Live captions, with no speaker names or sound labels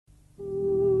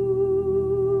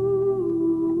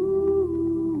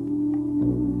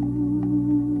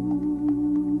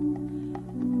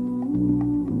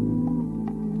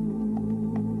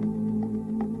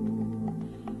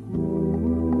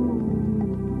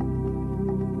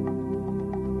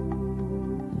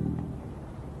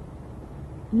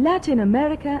Latin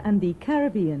America and the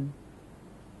Caribbean,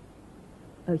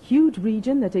 a huge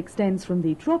region that extends from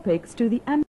the tropics to the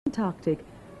Antarctic,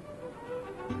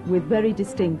 with very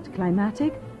distinct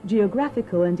climatic,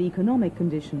 geographical and economic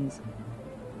conditions.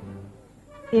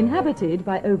 Inhabited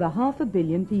by over 500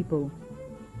 million people.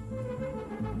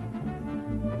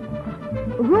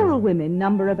 Rural women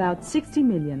number about 60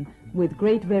 million, with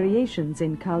great variations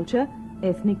in culture,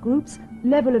 ethnic groups,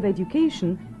 level of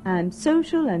education, and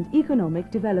social and economic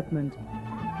development.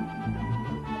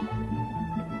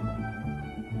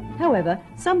 However,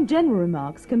 some general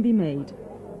remarks can be made.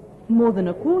 More than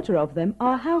a quarter of them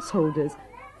are householders,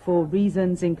 for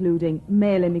reasons including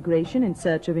male immigration in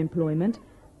search of employment,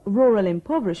 rural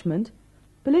impoverishment,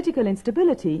 political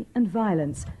instability and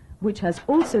violence, which has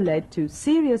also led to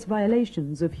serious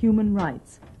violations of human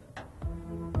rights.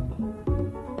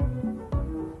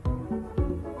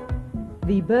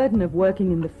 The burden of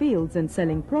working in the fields and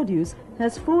selling produce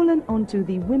has fallen onto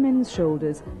the women's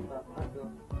shoulders,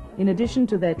 in addition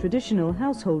to their traditional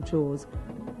household chores,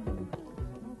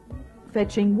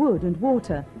 fetching wood and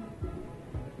water,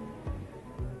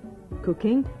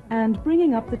 cooking and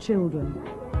bringing up the children.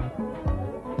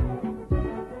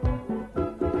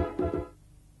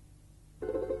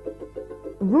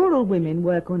 Rural women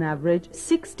work on average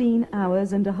 16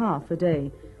 hours and a half a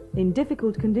day, in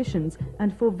difficult conditions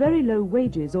and for very low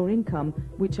wages or income,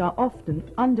 which are often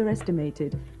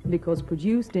underestimated because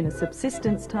produced in a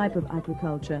subsistence type of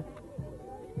agriculture.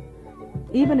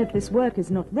 Even if this work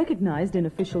is not recognized in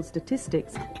official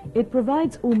statistics, it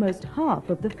provides almost half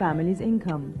of the family's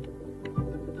income.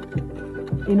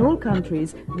 In all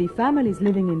countries, the families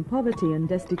living in poverty and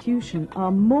destitution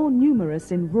are more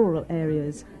numerous in rural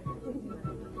areas.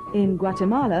 In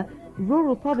Guatemala,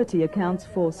 rural poverty accounts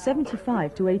for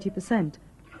 75 to 80%,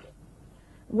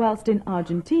 whilst in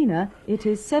Argentina it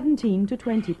is 17 to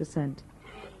 20%.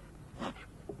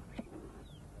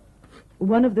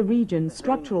 One of the region's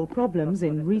structural problems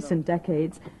in recent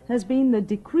decades has been the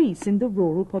decrease in the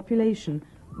rural population,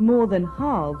 more than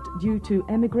halved due to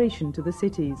emigration to the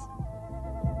cities.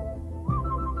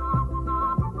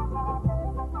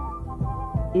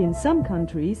 In some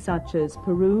countries, such as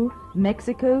Peru,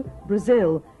 Mexico,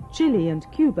 Brazil, Chile and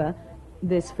Cuba,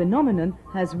 this phenomenon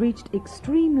has reached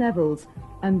extreme levels,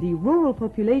 and the rural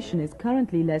population is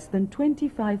currently less than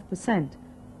 25%.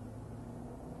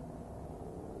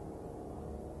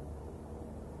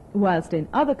 Whilst in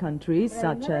other countries,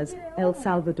 such as El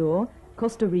Salvador,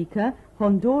 Costa Rica,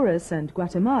 Honduras and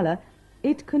Guatemala,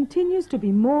 it continues to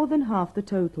be more than half the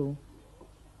total.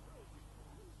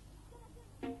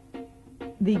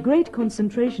 The great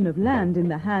concentration of land in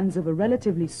the hands of a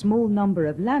relatively small number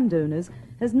of landowners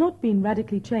has not been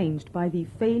radically changed by the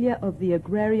failure of the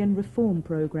agrarian reform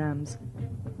programs.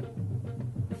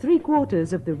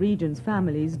 3/4 of the region's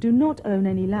families do not own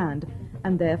any land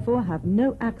and therefore have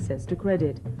no access to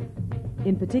credit.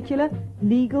 In particular,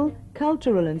 legal,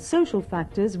 cultural and social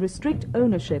factors restrict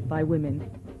ownership by women.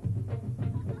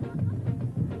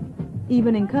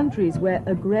 Even in countries where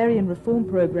agrarian reform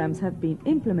programs have been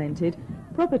implemented,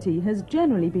 property has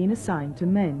generally been assigned to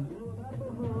men.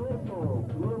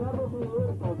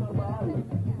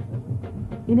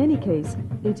 In any case,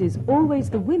 it is always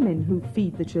the women who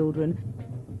feed the children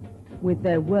with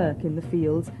their work in the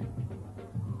fields,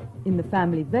 in the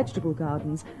family vegetable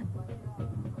gardens,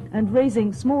 and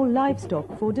raising small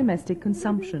livestock for domestic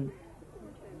consumption.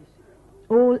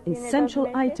 All essential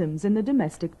items in the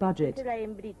domestic budget.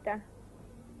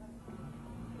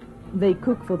 They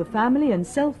cook for the family and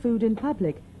sell food in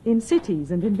public, in cities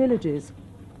and in villages.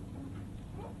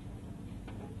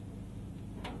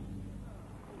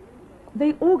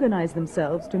 They organize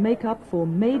themselves to make up for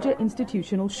major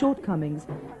institutional shortcomings,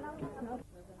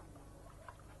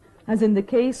 as in the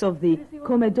case of the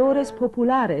Comedores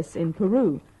Populares in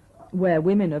Peru, where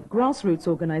women of grassroots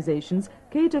organizations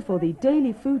cater for the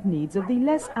daily food needs of the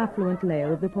less affluent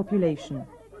layer of the population.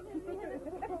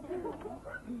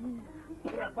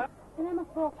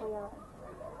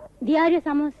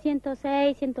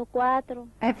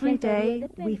 Every day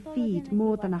we feed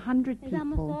more than 100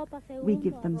 people. We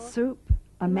give them soup,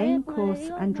 a main course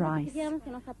and rice.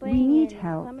 We need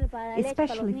help,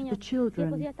 especially for the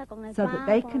children, so that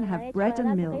they can have bread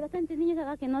and milk.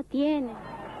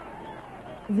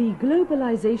 The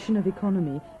globalization of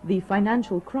economy, the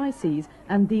financial crises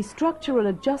and the structural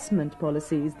adjustment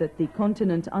policies that the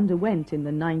continent underwent in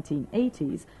the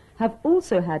 1980s have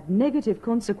also had negative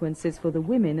consequences for the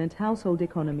women and household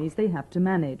economies they have to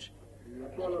manage.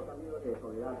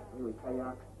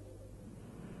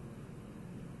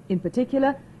 In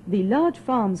particular, the large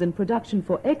farms and production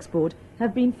for export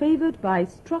have been favored by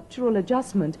structural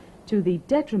adjustment to the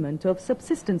detriment of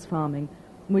subsistence farming,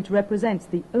 which represents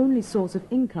the only source of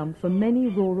income for many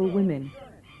rural women.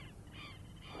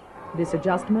 This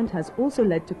adjustment has also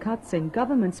led to cuts in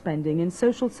government spending in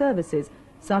social services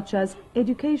such as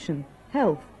education,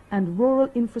 health and rural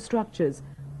infrastructures,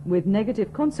 with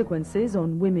negative consequences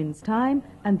on women's time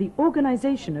and the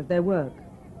organization of their work.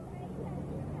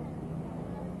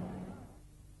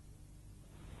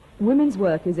 Women's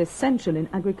work is essential in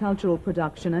agricultural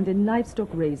production and in livestock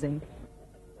raising.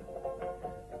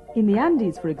 In the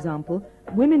Andes, for example,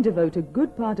 women devote a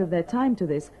good part of their time to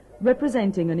this,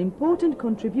 representing an important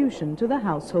contribution to the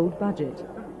household budget.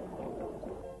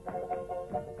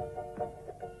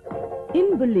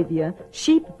 In Bolivia,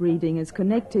 sheep breeding is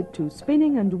connected to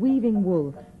spinning and weaving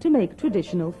wool to make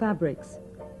traditional fabrics.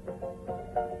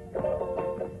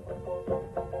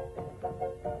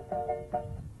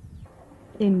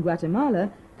 In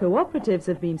Guatemala, cooperatives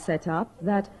have been set up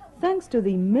that, thanks to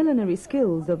the millinery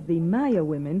skills of the Maya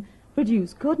women,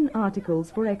 produce cotton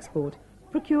articles for export,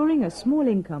 procuring a small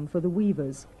income for the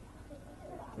weavers.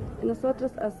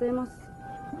 Nosotros hacemos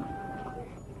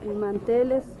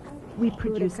manteles. We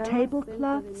produce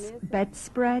tablecloths,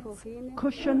 bedspreads,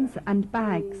 cushions and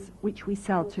bags, which we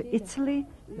sell to Italy,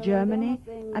 Germany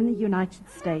and the United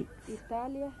States.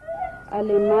 Italia,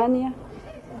 Alemania,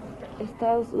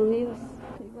 Estados Unidos.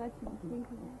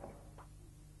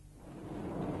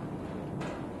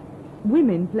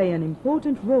 Women play an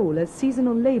important role as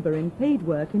seasonal labor in paid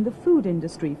work in the food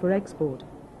industry for export.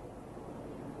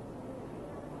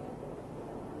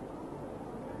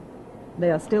 They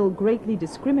are still greatly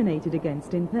discriminated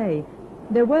against in pay.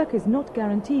 Their work is not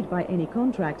guaranteed by any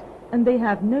contract, and they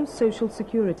have no social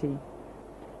security.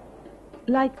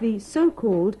 Like the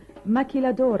so-called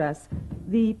maquiladoras,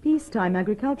 the peacetime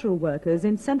agricultural workers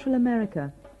in Central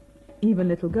America. Even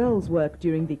little girls work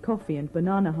during the coffee and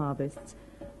banana harvests.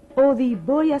 Or the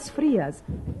boias frias,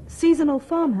 seasonal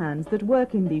farmhands that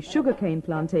work in the sugarcane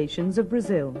plantations of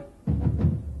Brazil.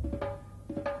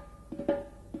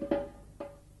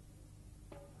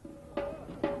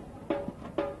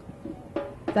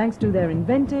 Thanks to their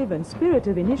inventive and spirit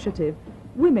of initiative,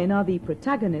 women are the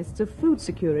protagonists of food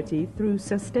security through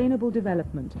sustainable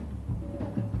development.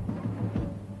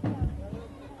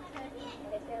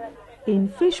 In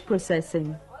fish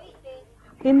processing,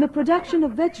 in the production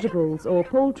of vegetables or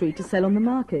poultry to sell on the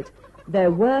market, their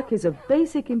work is of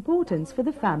basic importance for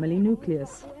the family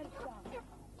nucleus.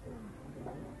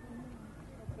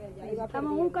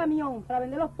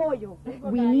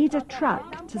 We need a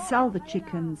truck to sell the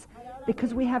chickens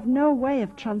because we have no way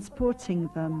of transporting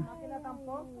them.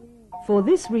 For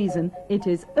this reason, it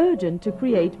is urgent to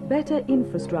create better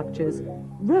infrastructures,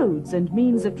 roads and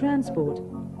means of transport,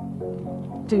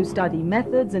 to study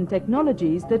methods and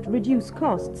technologies that reduce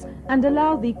costs and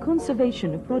allow the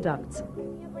conservation of products.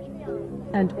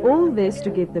 And all this to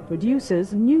give the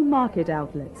producers new market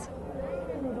outlets.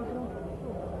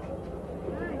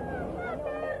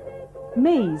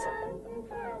 Maize,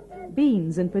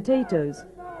 beans and potatoes.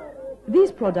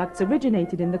 These products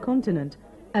originated in the continent,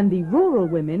 and the rural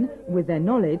women, with their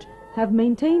knowledge, have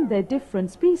maintained their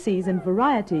different species and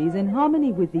varieties in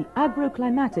harmony with the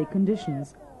agroclimatic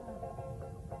conditions.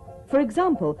 For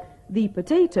example, the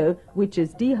potato, which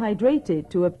is dehydrated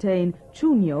to obtain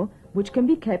chuño, which can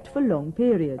be kept for long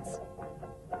periods.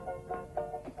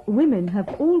 Women have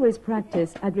always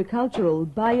practiced agricultural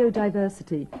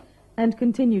biodiversity and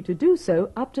continue to do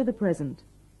so up to the present.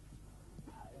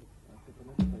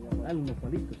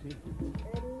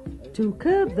 To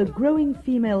curb the growing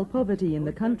female poverty in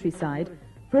the countryside,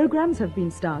 programs have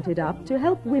been started up to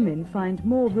help women find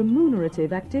more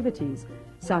remunerative activities,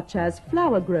 such as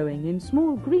flower growing in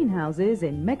small greenhouses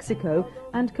in Mexico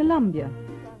and Colombia.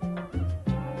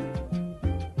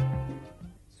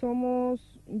 Somos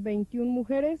 21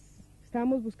 mujeres,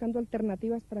 estamos buscando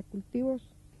alternativas para cultivos.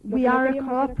 We are a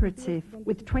cooperative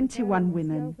with 21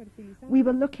 women. We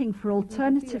were looking for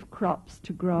alternative crops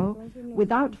to grow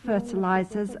without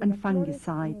fertilizers and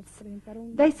fungicides.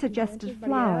 They suggested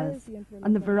flowers,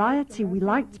 and the variety we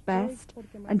liked best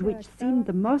and which seemed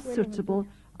the most suitable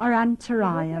are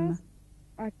Anthurium.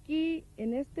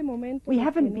 We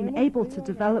haven't been able to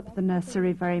develop the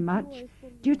nursery very much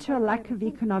due to a lack of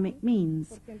economic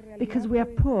means, because we are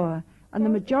poor and the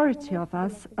majority of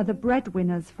us are the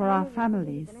breadwinners for our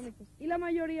families. Y la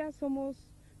mayoría somos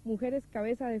mujeres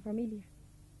cabeza de familia.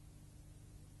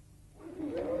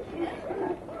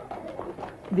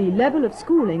 The level of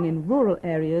schooling in rural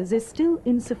areas is still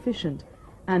insufficient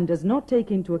and does not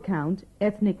take into account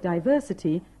ethnic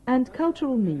diversity and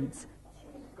cultural needs.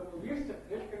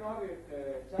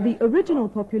 The original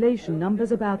population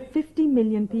numbers about 50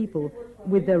 million people,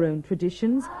 with their own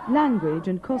traditions, language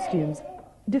and costumes,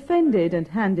 defended and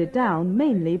handed down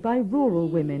mainly by rural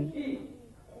women.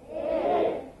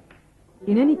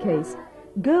 In any case,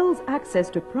 girls' access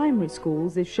to primary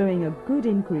schools is showing a good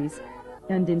increase,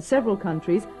 and in several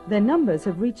countries their numbers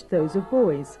have reached those of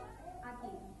boys.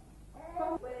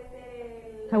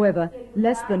 However,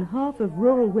 less than half of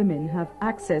rural women have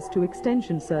access to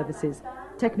extension services,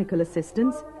 technical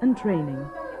assistance and training.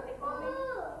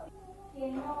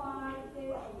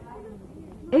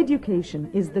 Education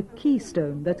is the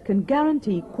keystone that can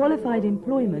guarantee qualified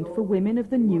employment for women of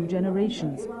the new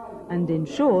generations and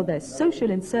ensure their social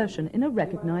insertion in a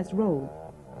recognized role.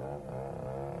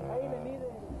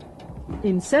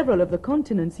 In several of the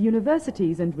continent's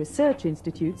universities and research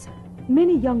institutes,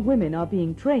 many young women are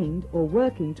being trained or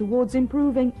working towards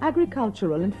improving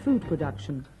agricultural and food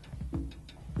production.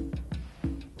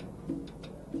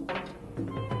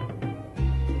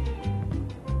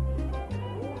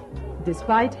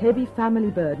 Despite heavy family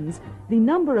burdens, the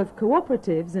number of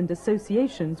cooperatives and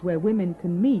associations where women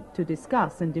can meet to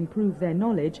discuss and improve their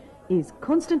knowledge is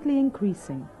constantly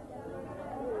increasing.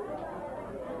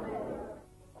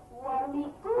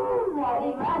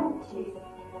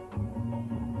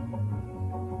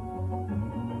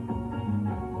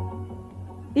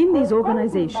 In these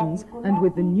organizations, and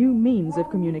with the new means of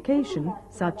communication,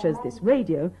 such as this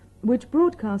radio, which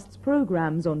broadcasts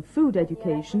programs on food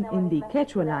education in the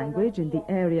Quechua language in the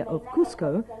area of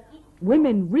Cusco,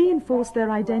 women reinforce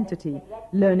their identity,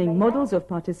 learning models of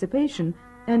participation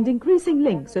and increasing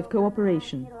links of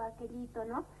cooperation.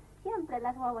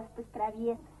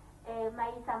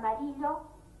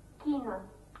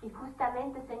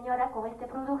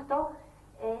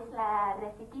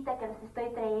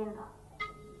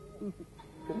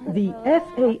 The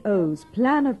FAO's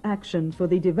Plan of Action for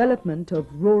the Development of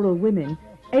Rural Women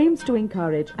aims to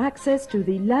encourage access to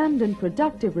the land and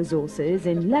productive resources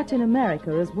in Latin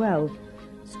America as well,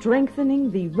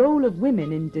 strengthening the role of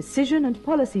women in decision and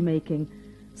policy making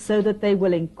so that they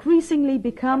will increasingly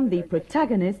become the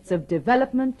protagonists of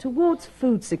development towards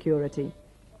food security.